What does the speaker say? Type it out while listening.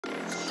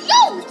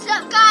What's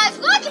up, guys?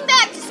 Welcome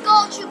back to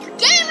Skull Trooper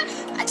Gaming.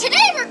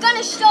 Today we're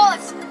gonna show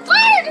us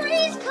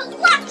Spidery's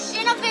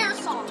collection of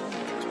airsoft.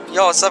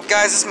 Yo, what's up,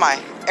 guys? This is my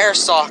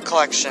airsoft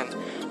collection.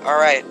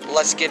 Alright,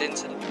 let's get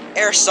into the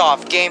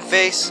airsoft game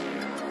face.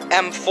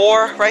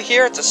 M4 right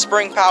here. It's a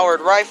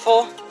spring-powered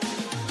rifle.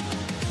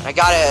 I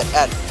got it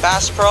at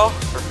Bass Pro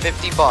for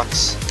 50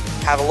 bucks.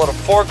 Have a little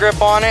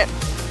foregrip on it.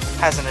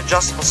 Has an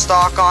adjustable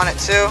stock on it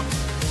too.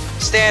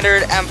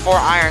 Standard M4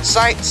 iron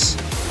sights.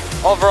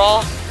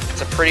 Overall,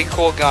 it's a pretty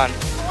cool gun.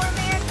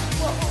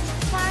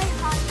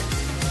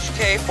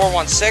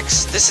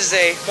 K416. This is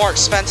a more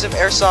expensive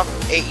airsoft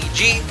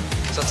AEG,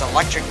 so it's an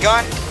electric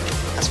gun.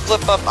 Has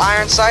flip-up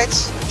iron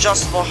sights,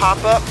 adjustable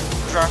hop-up,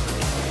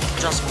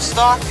 adjustable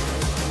stock.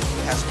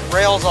 Has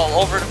rails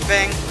all over the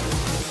thing.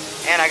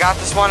 And I got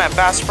this one at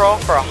Bass Pro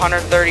for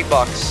 130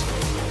 bucks.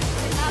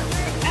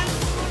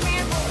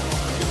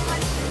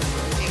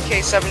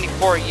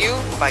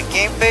 K74U by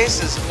Game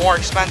Face is more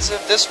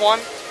expensive. This one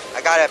I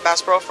got it at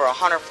Bass Pro for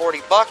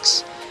 140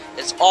 bucks.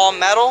 It's all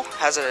metal,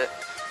 has a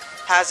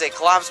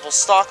collapsible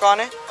stock on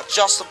it,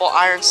 adjustable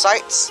iron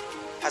sights,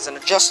 has an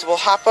adjustable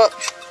hop-up.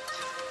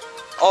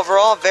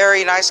 Overall,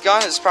 very nice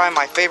gun. It's probably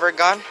my favorite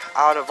gun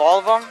out of all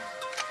of them.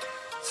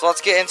 So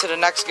let's get into the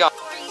next gun.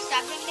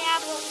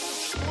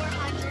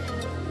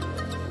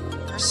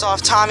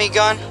 Airsoft Tommy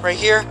gun right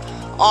here,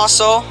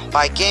 also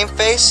by Game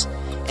Face,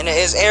 and it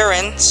is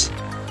Aaron's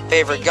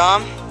favorite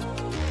gun.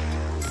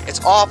 It's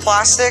all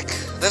plastic.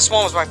 This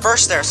one was my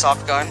first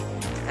airsoft gun,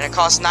 and it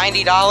cost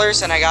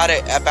 $90, and I got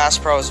it at Bass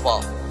Pro as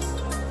well.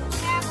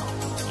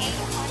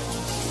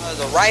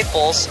 The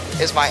rifles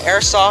is my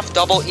airsoft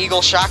double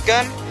eagle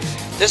shotgun.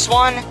 This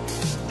one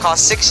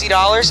cost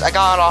 $60. I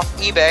got it off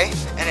eBay,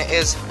 and it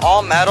is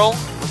all metal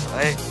with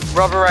a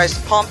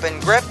rubberized pump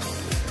and grip,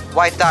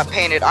 white dot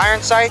painted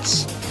iron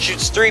sights,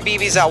 shoots 3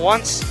 BBs at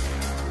once.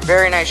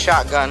 Very nice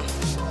shotgun.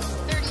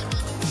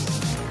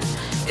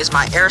 Is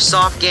my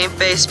airsoft Game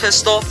Face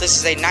pistol. This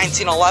is a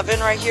 1911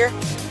 right here.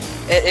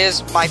 It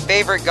is my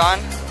favorite gun.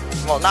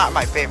 Well, not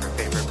my favorite,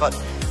 but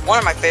one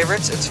of my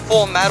favorites. It's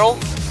full metal.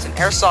 It's an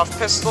airsoft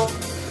pistol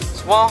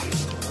as well.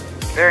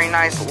 Very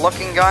nice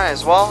looking gun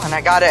as well. And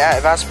I got it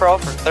at Bass Pro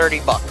for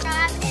 30 bucks.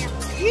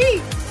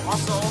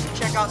 Also,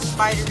 check out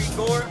Spidery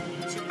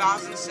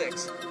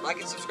gore2006. Like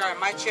and subscribe to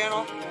my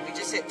channel. We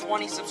just hit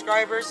 20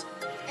 subscribers.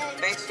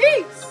 Thanks.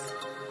 Peace.